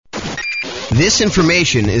This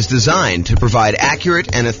information is designed to provide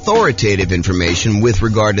accurate and authoritative information with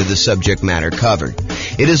regard to the subject matter covered.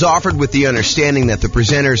 It is offered with the understanding that the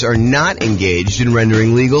presenters are not engaged in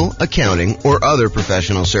rendering legal, accounting, or other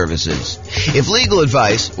professional services. If legal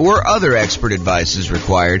advice or other expert advice is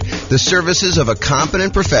required, the services of a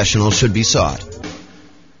competent professional should be sought.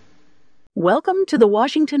 Welcome to the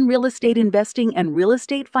Washington Real Estate Investing and Real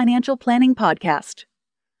Estate Financial Planning Podcast.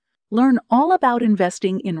 Learn all about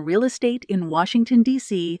investing in real estate in Washington,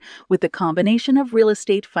 D.C. with the combination of real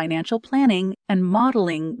estate financial planning and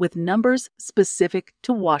modeling with numbers specific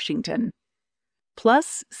to Washington.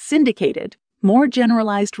 Plus, syndicated, more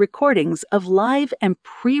generalized recordings of live and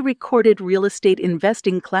pre-recorded real estate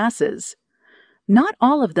investing classes, not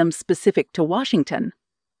all of them specific to Washington.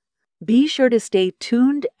 Be sure to stay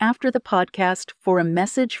tuned after the podcast for a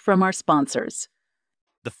message from our sponsors.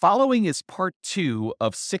 The following is part 2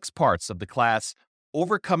 of 6 parts of the class,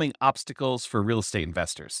 Overcoming Obstacles for Real Estate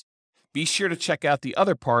Investors. Be sure to check out the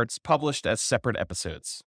other parts published as separate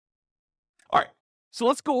episodes. All right, so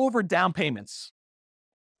let's go over down payments.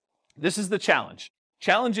 This is the challenge.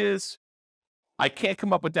 Challenge is, I can't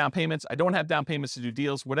come up with down payments. I don't have down payments to do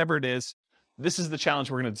deals, whatever it is. This is the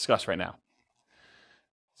challenge we're going to discuss right now.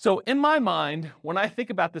 So in my mind, when I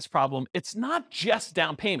think about this problem, it's not just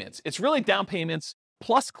down payments. It's really down payments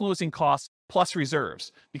plus closing costs, plus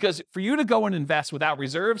reserves. Because for you to go and invest without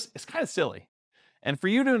reserves, it's kind of silly. And for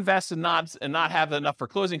you to invest and not have enough for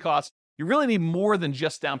closing costs, you really need more than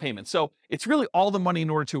just down payment. So it's really all the money in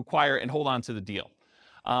order to acquire and hold on to the deal.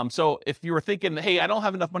 So if you were thinking, hey, I don't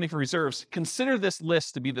have enough money for reserves, consider this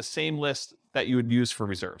list to be the same list that you would use for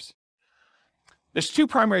reserves. There's 2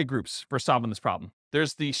 primary groups for solving this problem.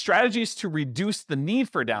 There's the strategies to reduce the need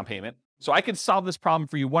for a down payment. So I could solve this problem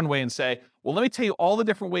for you one way and say, well, let me tell you all the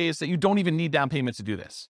different ways that you don't even need down payment to do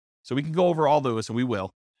this. So we can go over all those, and we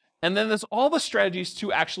will. And then there's all the strategies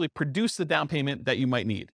to actually produce the down payment that you might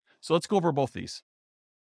need. So let's go over both these.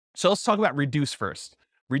 So let's talk about reduce first.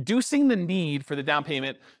 Reducing the need for the down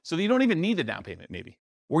payment so that you don't even need the down payment maybe,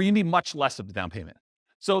 or you need much less of the down payment.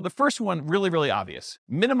 So the first one, really, really obvious.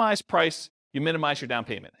 Minimize price. You minimize your down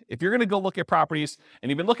payment. If you're going to go look at properties and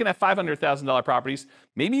you've been looking at $500,000 properties,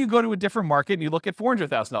 maybe you go to a different market and you look at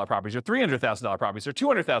 $400,000 properties or $300,000 properties or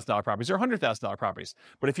 $200,000 properties or $100,000 properties.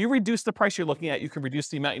 But if you reduce the price you're looking at, you can reduce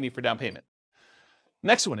the amount you need for down payment.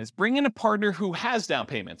 Next one is bring in a partner who has down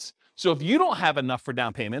payments. So if you don't have enough for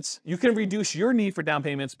down payments, you can reduce your need for down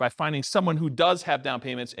payments by finding someone who does have down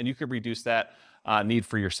payments, and you can reduce that need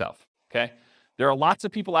for yourself, okay? There are lots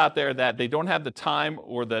of people out there that they don't have the time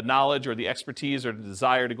or the knowledge or the expertise or the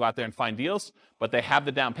desire to go out there and find deals, but they have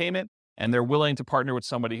the down payment and they're willing to partner with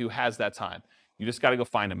somebody who has that time. You just got to go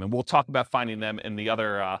find them. And we'll talk about finding them in the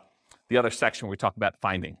other section where we talk about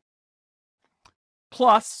finding.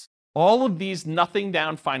 Plus, all of these nothing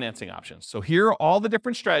down financing options. So here are all the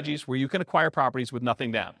different strategies where you can acquire properties with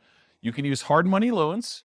nothing down. You can use hard money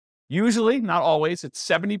loans. Usually, not always, it's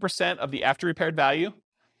 70% of the after repaired value.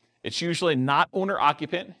 It's usually not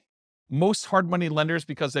owner-occupant. Most hard money lenders,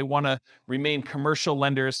 because they want to remain commercial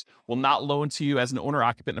lenders, will not loan to you as an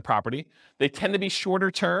owner-occupant in a property. They tend to be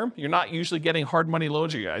shorter term. You're not usually getting hard money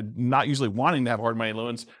loans, or you're not usually wanting to have hard money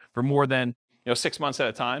loans for more than 6 months at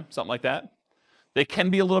a time, something like that. They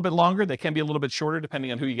can be a little bit longer. They can be a little bit shorter,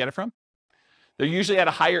 depending on who you get it from. They're usually at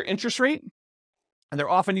a higher interest rate, and they're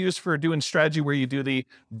often used for doing strategy where you do the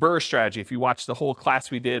BRRRR strategy. If you watch the whole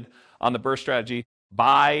class we did on the BRRRR strategy,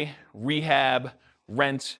 buy, rehab,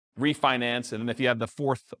 rent, refinance, and then if you have the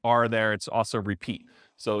 4th R there, it's also repeat.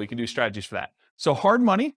 So you can do strategies for that. So hard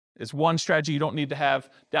money is one strategy you don't need to have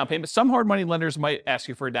down payment. Some hard money lenders might ask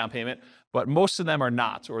you for a down payment, but most of them are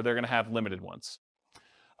not, or they're going to have limited ones.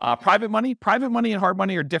 Private money and hard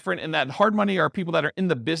money are different in that hard money are people that are in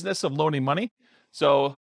the business of loaning money.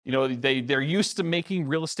 So, they're used to making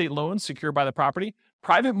real estate loans secured by the property.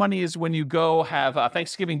 Private money is when you go have a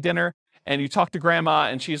Thanksgiving dinner and you talk to grandma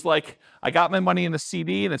and she's like, I got my money in a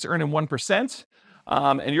CD and it's earning 1%.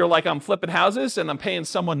 And you're like, I'm flipping houses and I'm paying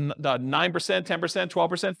someone 9%, 10%,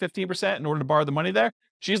 12%, 15% in order to borrow the money there.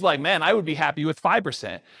 She's like, man, I would be happy with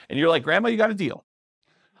 5%. And you're like, grandma, you got a deal.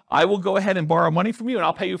 I will go ahead and borrow money from you and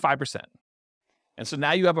I'll pay you 5%. And so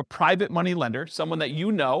now you have a private money lender, someone that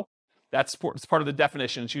you know. That's part of the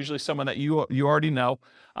definition. It's usually someone that you already know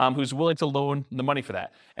who's willing to loan the money for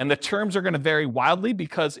that. And the terms are going to vary wildly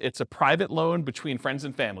because it's a private loan between friends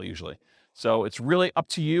and family usually. So it's really up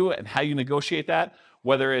to you and how you negotiate that,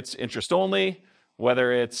 whether it's interest only,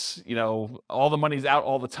 whether it's, all the money's out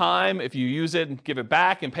all the time. If you use it and give it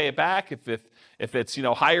back and pay it back, if it's,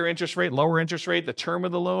 higher interest rate, lower interest rate, the term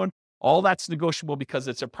of the loan, all that's negotiable because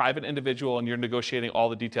it's a private individual and you're negotiating all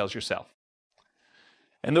the details yourself.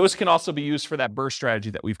 And those can also be used for that BRRRR strategy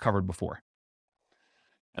that we've covered before.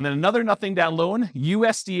 And then another nothing down loan,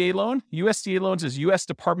 USDA loan. USDA loans is U.S.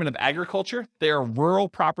 Department of Agriculture. They are rural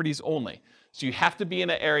properties only. So you have to be in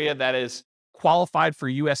an area that is qualified for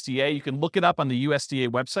USDA. You can look it up on the USDA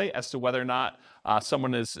website as to whether or not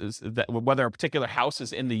whether a particular house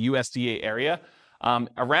is in the USDA area.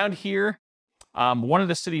 Around here, one of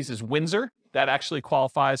the cities is Windsor. That actually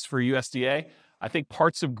qualifies for USDA. I think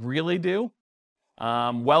parts of Greeley do.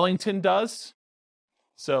 Wellington does.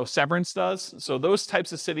 So Severance does. So those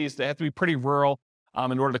types of cities, they have to be pretty rural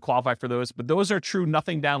in order to qualify for those. But those are true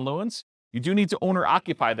nothing down loans. You do need to own or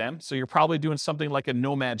occupy them. So you're probably doing something like a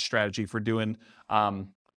nomad strategy for doing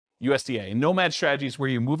USDA. A nomad strategy is where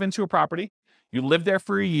you move into a property, you live there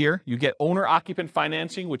for a year, you get owner occupant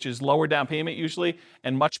financing, which is lower down payment usually,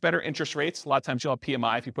 and much better interest rates. A lot of times you'll have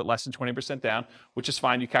PMI if you put less than 20% down, which is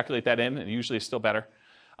fine. You calculate that in, and usually it's still better.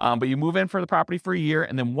 But you move in for the property for a year,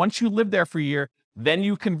 and then once you live there for a year, then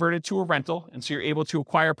you convert it to a rental, and so you're able to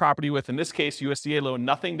acquire property with, in this case, USDA loan,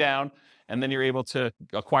 nothing down, and then you're able to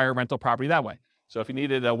acquire rental property that way. So if you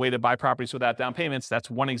needed a way to buy properties without down payments, that's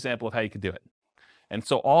one example of how you could do it. And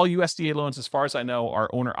so all USDA loans, as far as I know, are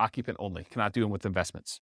owner-occupant only. Cannot do them with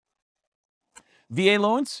investments. VA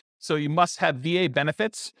loans, so you must have VA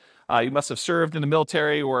benefits. You must have served in the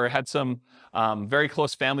military or had some very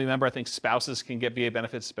close family member. I think spouses can get VA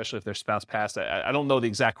benefits, especially if their spouse passed. I don't know the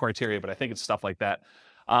exact criteria, but I think it's stuff like that.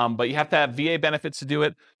 But you have to have VA benefits to do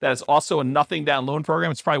it. That is also a nothing down loan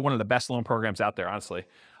program. It's probably one of the best loan programs out there, honestly.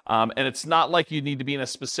 And it's not like you need to be in a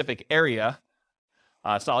specific area.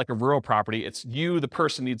 It's not like a rural property. It's you, the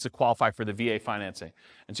person, needs to qualify for the VA financing.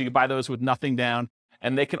 And so you can buy those with nothing down.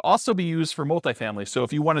 And they can also be used for multifamily. So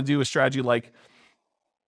if you want to do a strategy like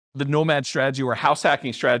the nomad strategy or house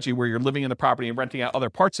hacking strategy where you're living in the property and renting out other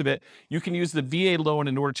parts of it, you can use the VA loan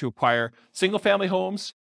in order to acquire single family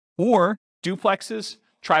homes or duplexes,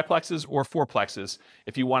 triplexes, or fourplexes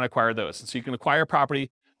if you want to acquire those. And so you can acquire property,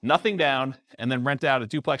 nothing down, and then rent out a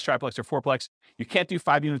duplex, triplex, or fourplex. You can't do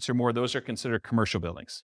 5 units or more. Those are considered commercial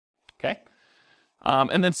buildings. Okay?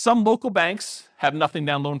 And then some local banks have nothing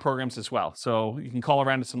down loan programs as well. So you can call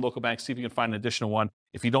around to some local banks, see if you can find an additional one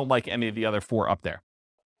if you don't like any of the other 4 up there.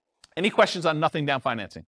 Any questions on nothing down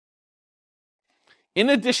financing? In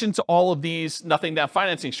addition to all of these nothing down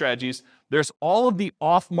financing strategies, there's all of the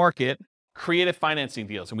off-market creative financing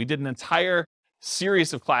deals. And we did an entire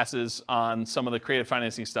series of classes on some of the creative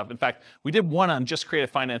financing stuff. In fact, we did one on just creative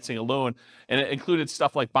financing alone, and it included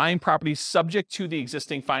stuff like buying properties subject to the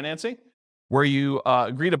existing financing, where you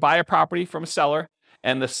agree to buy a property from a seller,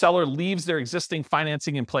 and the seller leaves their existing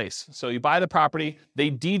financing in place. So you buy the property, they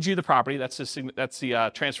deed you the property, that's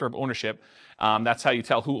the transfer of ownership. That's how you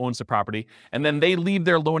tell who owns the property, and then they leave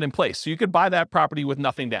their loan in place. So you could buy that property with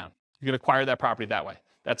nothing down. You can acquire that property that way.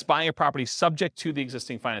 That's buying a property subject to the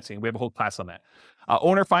existing financing. We have a whole class on that.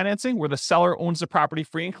 Owner financing, where the seller owns the property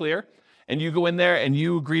free and clear, and you go in there and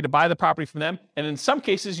you agree to buy the property from them. And in some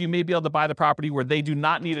cases, you may be able to buy the property where they do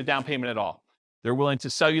not need a down payment at all. They're willing to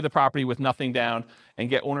sell you the property with nothing down and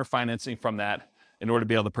get owner financing from that in order to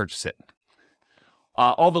be able to purchase it.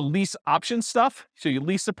 All the lease option stuff, so you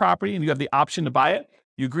lease the property and you have the option to buy it.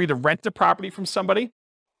 You agree to rent the property from somebody,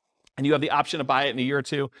 and you have the option to buy it in a year or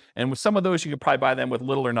two. And with some of those, you could probably buy them with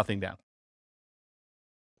little or nothing down.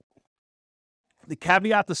 The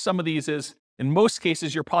caveat to some of these is, in most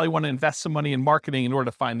cases, you'll probably want to invest some money in marketing in order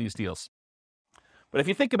to find these deals. But if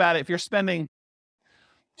you think about it, if you're spending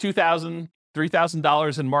 $2,000,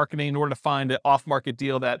 $3,000 in marketing in order to find an off-market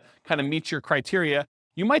deal that kind of meets your criteria,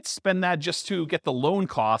 you might spend that just to get the loan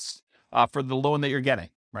costs for the loan that you're getting,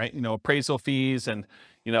 right? Appraisal fees and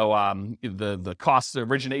the costs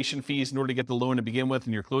of origination fees in order to get the loan to begin with,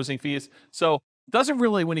 and your closing fees. So it doesn't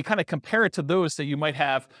really, when you kind of compare it to those that you might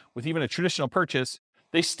have with even a traditional purchase,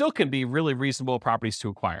 they still can be really reasonable properties to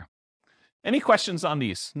acquire. Any questions on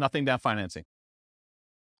these? Nothing down financing.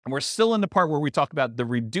 And we're still in the part where we talk about the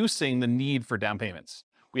reducing the need for down payments.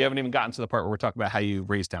 We haven't even gotten to the part where we're talking about how you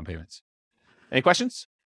raise down payments. Any questions?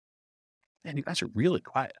 Man, you guys are really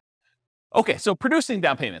quiet. Okay, so producing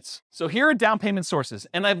down payments. So here are down payment sources,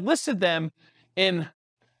 and I've listed them in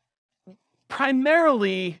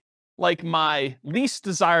primarily like my least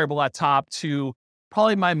desirable at top to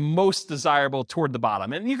probably my most desirable toward the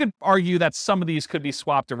bottom. And you could argue that some of these could be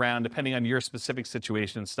swapped around depending on your specific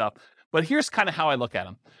situation and stuff. But here's kind of how I look at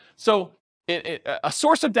them. So a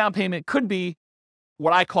source of down payment could be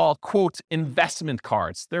what I call, quote, investment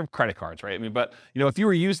cards. They're credit cards, right? But if you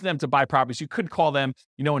were using them to buy properties, you could call them,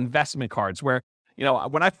 investment cards, where,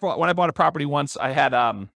 when I bought a property once, I had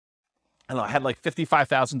I don't know, I had like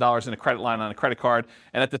 $55,000 in a credit line on a credit card.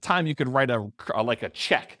 And at the time you could write a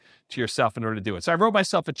check to yourself in order to do it. So I wrote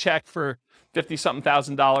myself a check for $50-something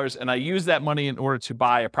thousand, and I used that money in order to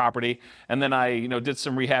buy a property. And then I, did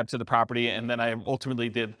some rehab to the property, and then I ultimately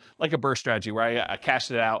did like a burst strategy where I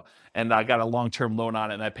cashed it out and I got a long-term loan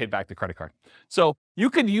on it, and I paid back the credit card. So you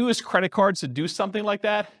could use credit cards to do something like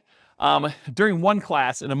that. During one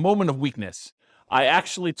class, in a moment of weakness, I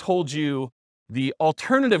actually told you the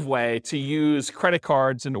alternative way to use credit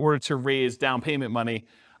cards in order to raise down payment money,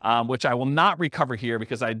 which I will not recover here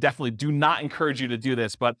because I definitely do not encourage you to do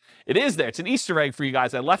this, but it is there. It's an Easter egg for you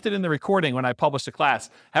guys. I left it in the recording when I published the class.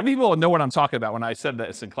 How many people know what I'm talking about when I said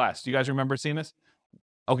this in class? Do you guys remember seeing this?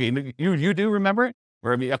 Okay, you do remember it?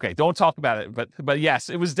 Okay, don't talk about it, but yes,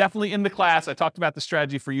 it was definitely in the class. I talked about the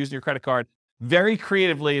strategy for using your credit card very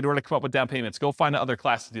creatively in order to come up with down payments. Go find another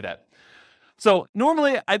class to do that. So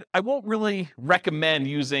normally, I won't really recommend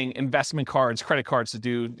using investment cards, credit cards to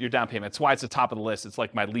do your down payment. That's why it's the top of the list. It's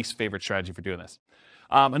like my least favorite strategy for doing this.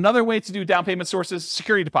 Another way to do down payment sources,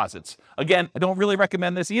 security deposits. Again, I don't really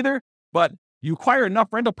recommend this either, but you acquire enough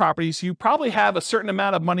rental properties, you probably have a certain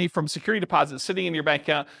amount of money from security deposits sitting in your bank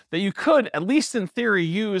account that you could, at least in theory,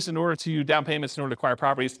 use in order to do down payments in order to acquire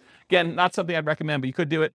properties. Again, not something I'd recommend, but you could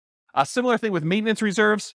do it. A similar thing with maintenance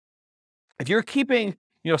reserves. If you're keeping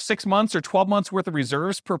 6 months or 12 months worth of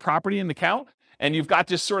reserves per property in the account, and you've got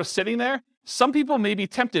just sort of sitting there, some people may be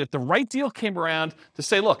tempted if the right deal came around to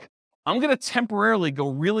say, look, I'm going to temporarily go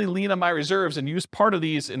really lean on my reserves and use part of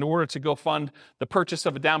these in order to go fund the purchase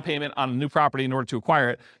of a down payment on a new property in order to acquire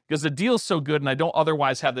it, because the deal's so good and I don't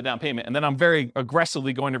otherwise have the down payment. And then I'm very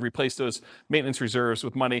aggressively going to replace those maintenance reserves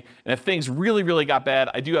with money. And if things really, really got bad,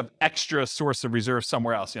 I do have extra source of reserves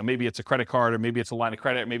somewhere else. Maybe it's a credit card, or maybe it's a line of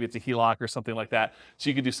credit, or maybe it's a HELOC or something like that. So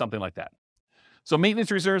you could do something like that. So maintenance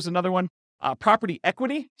reserves, another one. Property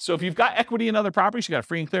equity. So if you've got equity in other properties, you got a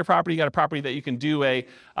free and clear property, you got a property that you can do a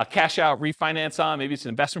cash out refinance on. Maybe it's an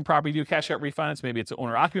investment property, you do a cash out refinance. Maybe it's an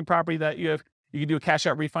owner occupant property that you can do a cash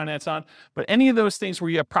out refinance on. But any of those things where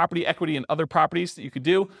you have property equity in other properties that you could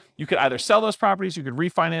do, you could either sell those properties, you could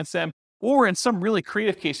refinance them, or in some really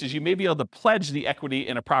creative cases, you may be able to pledge the equity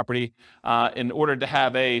in a property in order to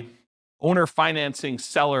have a owner financing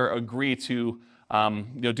seller agree to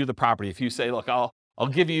do the property. If you say, look, I'll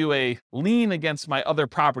give you a lien against my other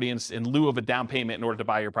property in lieu of a down payment in order to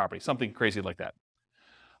buy your property, something crazy like that.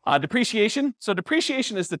 Depreciation. So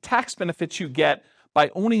depreciation is the tax benefits you get by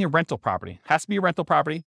owning a rental property. It has to be a rental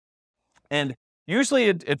property. And usually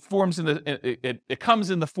it comes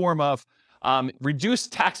in the form of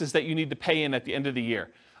reduced taxes that you need to pay in at the end of the year.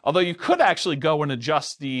 Although you could actually go and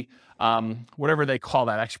adjust the, whatever they call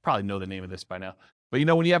that. I should probably know the name of this by now. But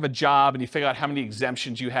when you have a job and you figure out how many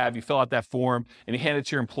exemptions you have, you fill out that form and you hand it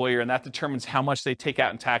to your employer, and that determines how much they take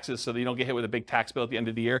out in taxes so that you don't get hit with a big tax bill at the end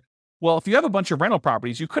of the year. Well, if you have a bunch of rental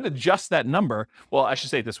properties, you could adjust that number. Well, I should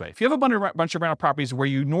say it this way. If you have a bunch of rental properties where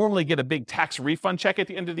you normally get a big tax refund check at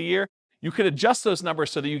the end of the year, you could adjust those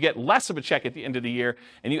numbers so that you get less of a check at the end of the year,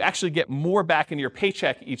 and you actually get more back in your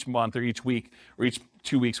paycheck each month or each week or each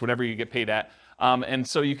 2 weeks, whatever you get paid at. And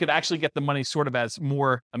so you could actually get the money sort of as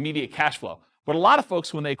more immediate cash flow. But a lot of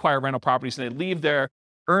folks, when they acquire rental properties and they leave their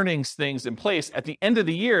earnings things in place, at the end of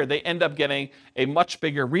the year, they end up getting a much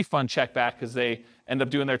bigger refund check back because they end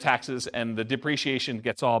up doing their taxes and the depreciation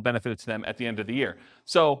gets all benefited to them at the end of the year.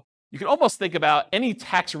 So you can almost think about any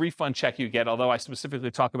tax refund check you get, although I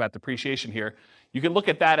specifically talk about depreciation here, you can look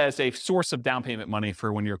at that as a source of down payment money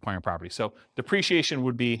for when you're acquiring property. So depreciation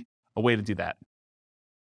would be a way to do that.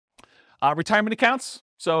 Retirement accounts.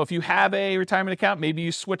 So if you have a retirement account, maybe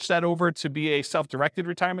you switch that over to be a self-directed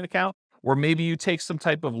retirement account, or maybe you take some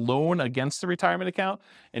type of loan against the retirement account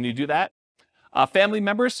and you do that. Family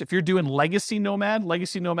members, if you're doing legacy nomad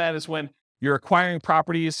is when you're acquiring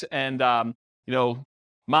properties and,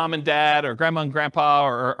 mom and dad or grandma and grandpa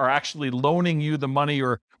are actually loaning you the money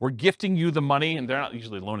or gifting you the money, and they're not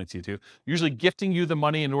usually loaning to you too, usually gifting you the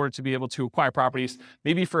money in order to be able to acquire properties.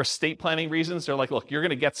 Maybe for estate planning reasons, they're like, look, you're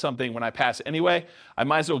going to get something when I pass anyway. I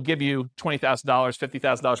might as well give you $20,000,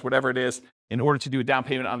 $50,000, whatever it is, in order to do a down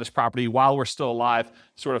payment on this property while we're still alive,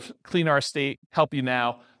 sort of clean our estate, help you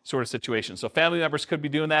now sort of situation. So family members could be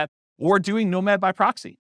doing that, or doing nomad by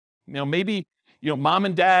proxy. Maybe mom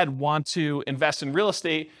and dad want to invest in real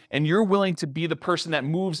estate and you're willing to be the person that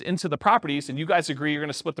moves into the properties, and you guys agree you're going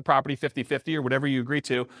to split the property 50-50 or whatever you agree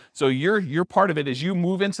to. So your part of it is you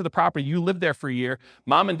move into the property, you live there for a year,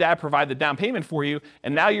 mom and dad provide the down payment for you,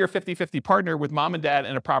 and now you're a 50-50 partner with mom and dad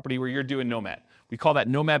in a property where you're doing nomad. We call that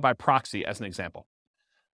nomad by proxy as an example.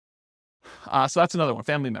 So that's another one,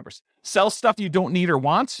 family members. Sell stuff you don't need or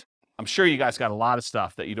want. I'm sure you guys got a lot of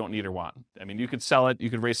stuff that you don't need or want. I mean, you could sell it, you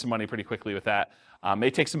could raise some money pretty quickly with that. May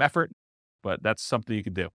take some effort, but that's something you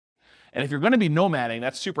could do. And if you're going to be nomading,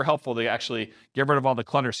 that's super helpful to actually get rid of all the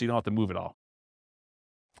clutter so you don't have to move it all.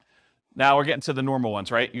 Now we're getting to the normal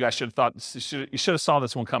ones, right? You guys should have thought, you should have saw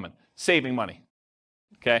this one coming. Saving money,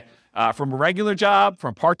 okay? From a regular job, from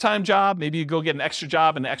a part-time job, maybe you go get an extra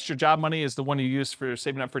job, and the extra job money is the one you use for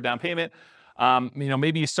saving up for down payment.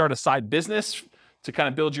 Maybe you start a side business to kind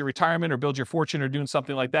of build your retirement or build your fortune or doing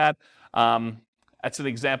something like that. That's an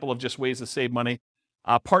example of just ways to save money.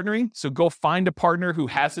 Partnering, so go find a partner who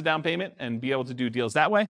has the down payment and be able to do deals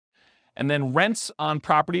that way. And then rents on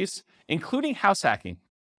properties, including house hacking.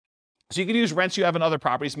 So you can use rents you have in other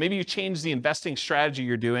properties. Maybe you change the investing strategy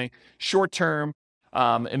you're doing short-term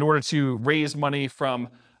in order to raise money from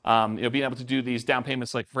being able to do these down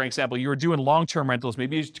payments. Like, for example, you were doing long-term rentals.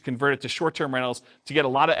 Maybe you convert it to short-term rentals to get a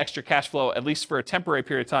lot of extra cash flow, at least for a temporary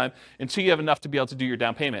period of time, until you have enough to be able to do your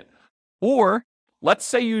down payment. Or let's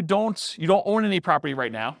say you don't own any property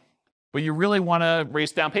right now, but you really want to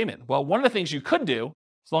raise down payment. Well, one of the things you could do,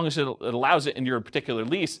 as long as it allows it in your particular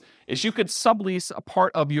lease, is you could sublease a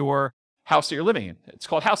part of your house that you're living in. It's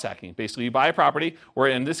called house hacking. Basically, you buy a property, or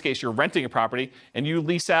in this case, you're renting a property, and you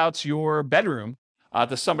lease out your bedroom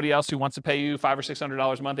to somebody else who wants to pay you $500 or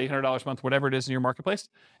 $600 a month, $800 a month, whatever it is in your marketplace,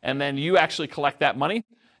 and then you actually collect that money.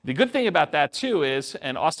 The good thing about that too is,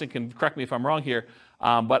 and Austin can correct me if I'm wrong here,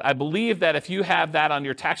 but I believe that if you have that on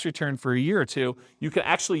your tax return for a year or two, you can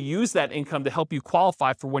actually use that income to help you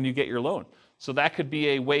qualify for when you get your loan. So that could be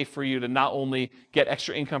a way for you to not only get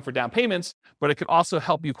extra income for down payments, but it could also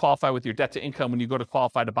help you qualify with your debt to income when you go to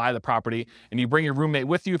qualify to buy the property, and you bring your roommate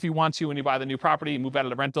with you if you want to when you buy the new property, you move out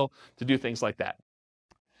of the rental to do things like that.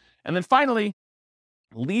 And then finally,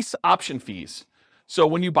 lease option fees. So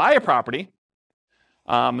when you buy a property,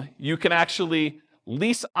 you can actually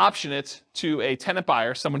lease option it to a tenant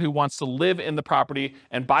buyer, someone who wants to live in the property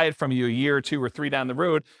and buy it from you a year or 2 or 3 down the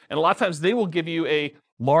road. And a lot of times they will give you a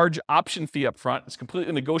large option fee up front. It's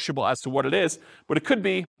completely negotiable as to what it is, but it could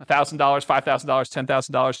be $1,000, $5,000, $10,000,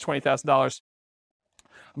 $20,000.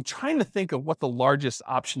 I'm trying to think of what the largest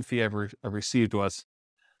option fee I've received was.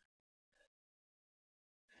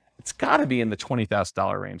 It's got to be in the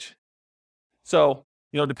 $20,000 range. So,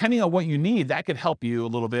 depending on what you need, that could help you a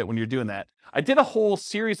little bit when you're doing that. I did a whole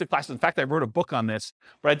series of classes. In fact, I wrote a book on this,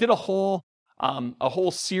 but I did a whole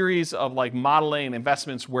series of like modeling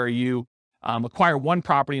investments where you acquire one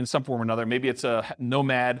property in some form or another. Maybe it's a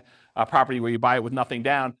nomad property where you buy it with nothing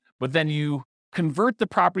down, but then you convert the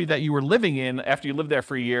property that you were living in after you lived there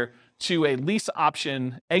for a year to a lease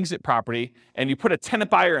option exit property, and you put a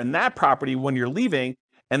tenant buyer in that property when you're leaving,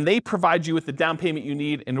 and they provide you with the down payment you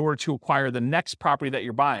need in order to acquire the next property that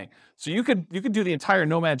you're buying. So you could do the entire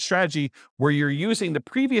nomad strategy where you're using the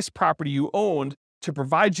previous property you owned to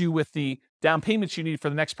provide you with the down payments you need for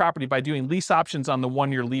the next property by doing lease options on the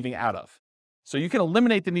one you're leaving out of. So you can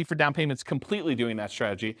eliminate the need for down payments completely doing that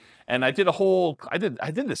strategy. And I did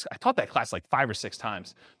this, I taught that class like 5 or 6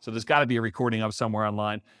 times. So there's got to be a recording of somewhere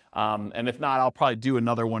online. And if not, I'll probably do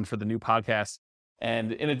another one for the new podcast.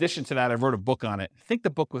 And in addition to that, I wrote a book on it. I think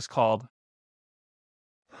the book was called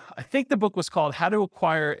How to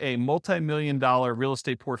Acquire a Multi-Million-Dollar Real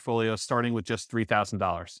Estate Portfolio Starting with Just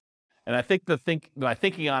 $3,000. And I think my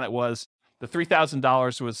thinking on it was the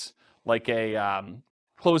 $3,000 was like a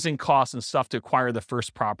closing costs and stuff to acquire the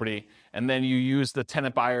first property. And then you use the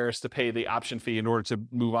tenant buyers to pay the option fee in order to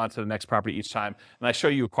move on to the next property each time. And I show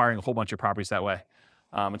you acquiring a whole bunch of properties that way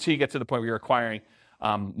until you get to the point where you're acquiring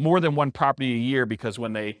more than one property a year, because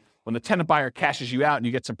when the tenant buyer cashes you out and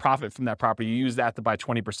you get some profit from that property, you use that to buy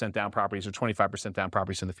 20% down properties or 25% down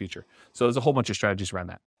properties in the future. So there's a whole bunch of strategies around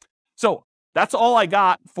that. So that's all I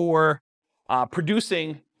got for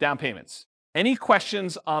producing down payments. Any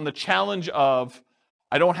questions on the challenge of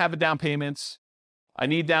I don't have a down payments, I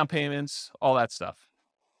need down payments, all that stuff?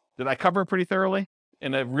 Did I cover it pretty thoroughly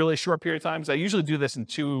in a really short period of time? Because I usually do this in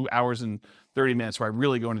 2 hours and 30 minutes where I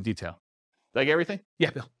really go into detail. Did I get everything? Yeah,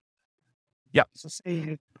 Bill. Yep.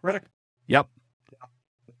 Yep.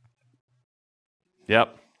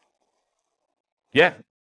 Yep. Yeah.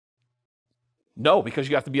 No, because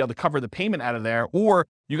you have to be able to cover the payment out of there, or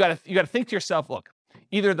you got to think to yourself, look,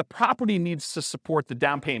 either the property needs to support the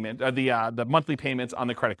down payment or the monthly payments on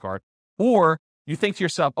the credit card, or you think to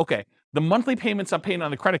yourself, okay, the monthly payments I'm paying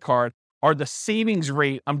on the credit card are the savings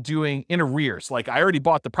rate I'm doing in arrears. Like I already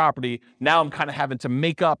bought the property. Now I'm kind of having to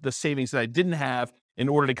make up the savings that I didn't have in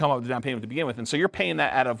order to come up with the down payment to begin with. And so you're paying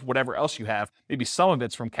that out of whatever else you have. Maybe some of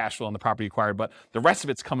it's from cash flow on the property acquired, but the rest of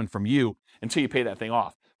it's coming from you until you pay that thing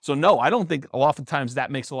off. So no, I don't think oftentimes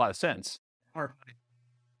that makes a lot of sense.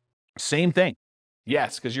 Same thing.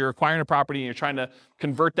 Yes, because you're acquiring a property and you're trying to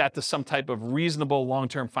convert that to some type of reasonable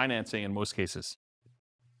long-term financing in most cases.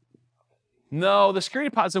 No, the security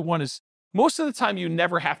deposit one is, most of the time you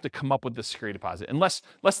never have to come up with the security deposit unless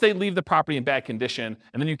they leave the property in bad condition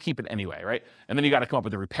and then you keep it anyway, right? And then you got to come up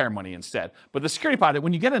with the repair money instead. But the security deposit,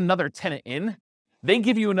 when you get another tenant in, they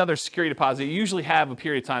give you another security deposit. You usually have a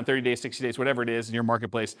period of time, 30 days, 60 days, whatever it is in your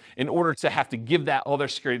marketplace, in order to have to give that other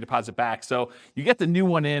security deposit back. So you get the new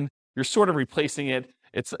one in, you're sort of replacing it.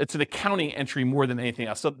 It's an accounting entry more than anything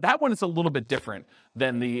else. So that one is a little bit different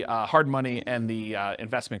than the hard money and the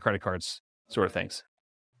investment credit cards sort of things.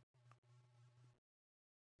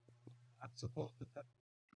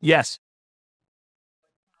 Yes.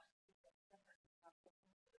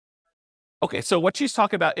 Okay, so what she's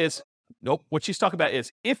talking about is, what she's talking about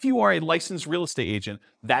is if you are a licensed real estate agent,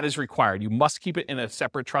 that is required. You must keep it in a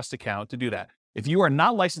separate trust account to do that. If you are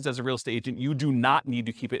not licensed as a real estate agent, you do not need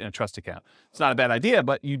to keep it in a trust account. It's not a bad idea,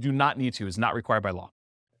 but you do not need to. It's not required by law.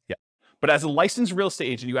 Yeah. But as a licensed real estate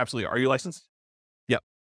agent, you absolutely are. Are you licensed? Yep.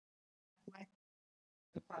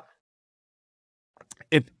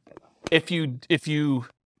 If you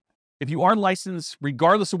are licensed,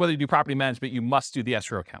 regardless of whether you do property management, you must do the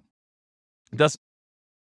escrow account.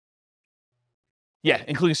 Yeah,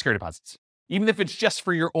 including security deposits. Even if it's just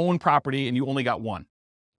for your own property and you only got one,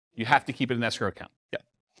 you have to keep it in an escrow account. Yeah.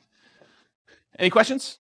 Any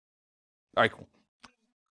questions? All right, cool.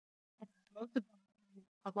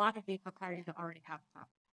 A lot of vehicle carriers already have that.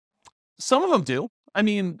 Some of them do. I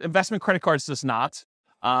mean, investment credit cards does not.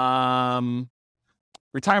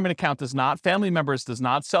 Retirement account does not. Family members does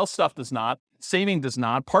not. Sell stuff does not. Saving does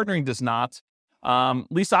not. Partnering does not.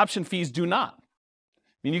 Lease option fees do not. I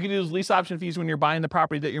mean, you can use lease option fees when you're buying the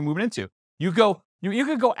property that you're moving into. You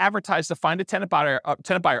could go advertise to find a tenant buyer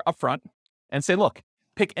up front and say, look,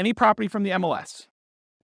 pick any property from the MLS.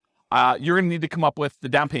 You're going to need to come up with the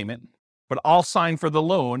down payment, but I'll sign for the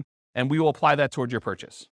loan and we will apply that towards your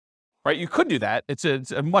purchase. Right? You could do that. It's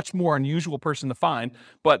a much more unusual person to find,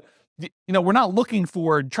 but we're not looking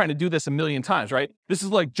for trying to do this a million times, right? This is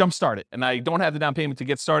like jumpstart it, and I don't have the down payment to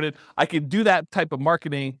get started. I could do that type of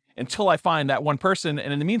marketing until I find that one person,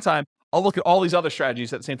 and in the meantime, I'll look at all these other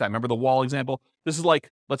strategies at the same time. Remember the wall example? This is like,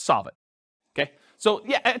 let's solve it, okay? So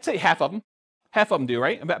yeah, I'd say half of them do,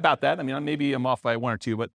 right? About that. I mean, maybe I'm off by one or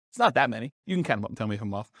two, but it's not that many. You can count them up and tell me if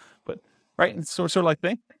I'm off, but right? It's sort of like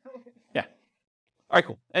thing. Yeah. All right,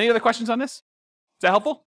 cool. Any other questions on this? Is that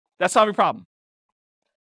helpful? That's solve your problem.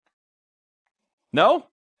 No?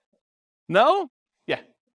 No? Yeah.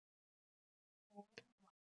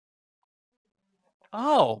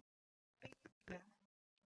 Oh.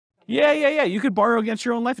 Yeah. You could borrow against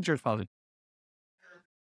your own life insurance policy.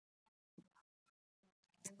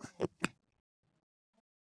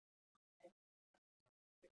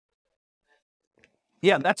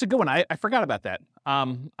 Yeah, that's a good one. I forgot about that.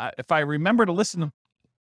 If I remember to listen to...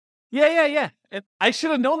 Yeah. I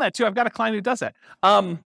should have known that too. I've got a client who does that.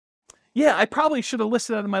 Yeah, I probably should have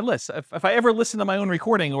listed that on my list. If I ever listen to my own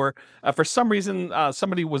recording, or for some reason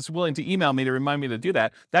somebody was willing to email me to remind me to do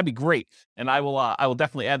that, that'd be great. And I will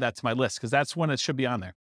definitely add that to my list because that's one that should be on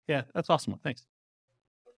there. Yeah, that's awesome. Thanks.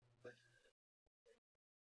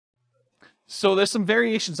 So there's some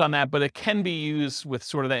variations on that, but it can be used with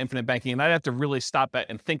sort of that infinite banking. And I'd have to really stop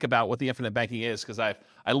and think about what the infinite banking is because I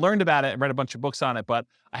learned about it and read a bunch of books on it, but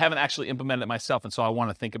I haven't actually implemented it myself. And so I want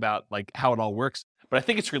to think about like how it all works. But I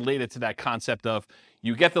think it's related to that concept of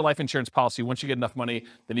you get the life insurance policy. Once you get enough money,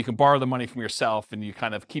 then you can borrow the money from yourself and you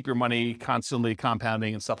kind of keep your money constantly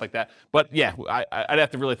compounding and stuff like that. But yeah, I'd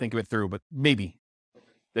have to really think of it through, but maybe.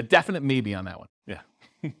 The definite maybe on that one. Yeah.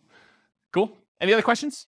 Cool. Any other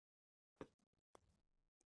questions?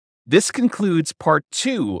 This concludes part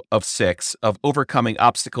 2 of 6 of Overcoming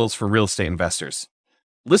Obstacles for Real Estate Investors.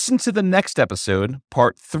 Listen to the next episode,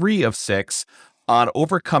 part 3 of 6, on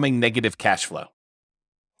overcoming negative cash flow.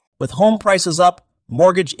 With home prices up,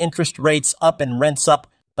 mortgage interest rates up, and rents up,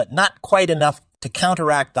 but not quite enough to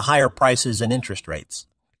counteract the higher prices and interest rates.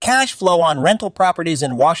 Cash flow on rental properties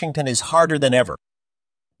in Washington is harder than ever.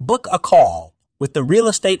 Book a call with the Real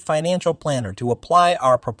Estate Financial Planner to apply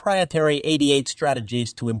our proprietary 88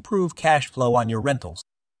 strategies to improve cash flow on your rentals.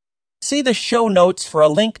 See the show notes for a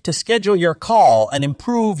link to schedule your call and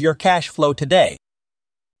improve your cash flow today.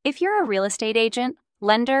 If you're a real estate agent,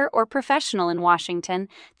 lender, or professional in Washington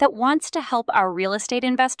that wants to help our real estate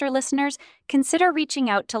investor listeners, consider reaching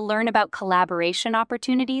out to learn about collaboration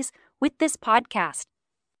opportunities with this podcast.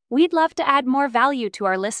 We'd love to add more value to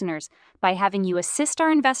our listeners by having you assist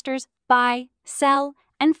our investors buy, sell,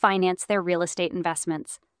 and finance their real estate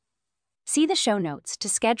investments. See the show notes to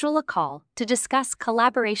schedule a call to discuss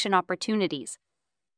collaboration opportunities.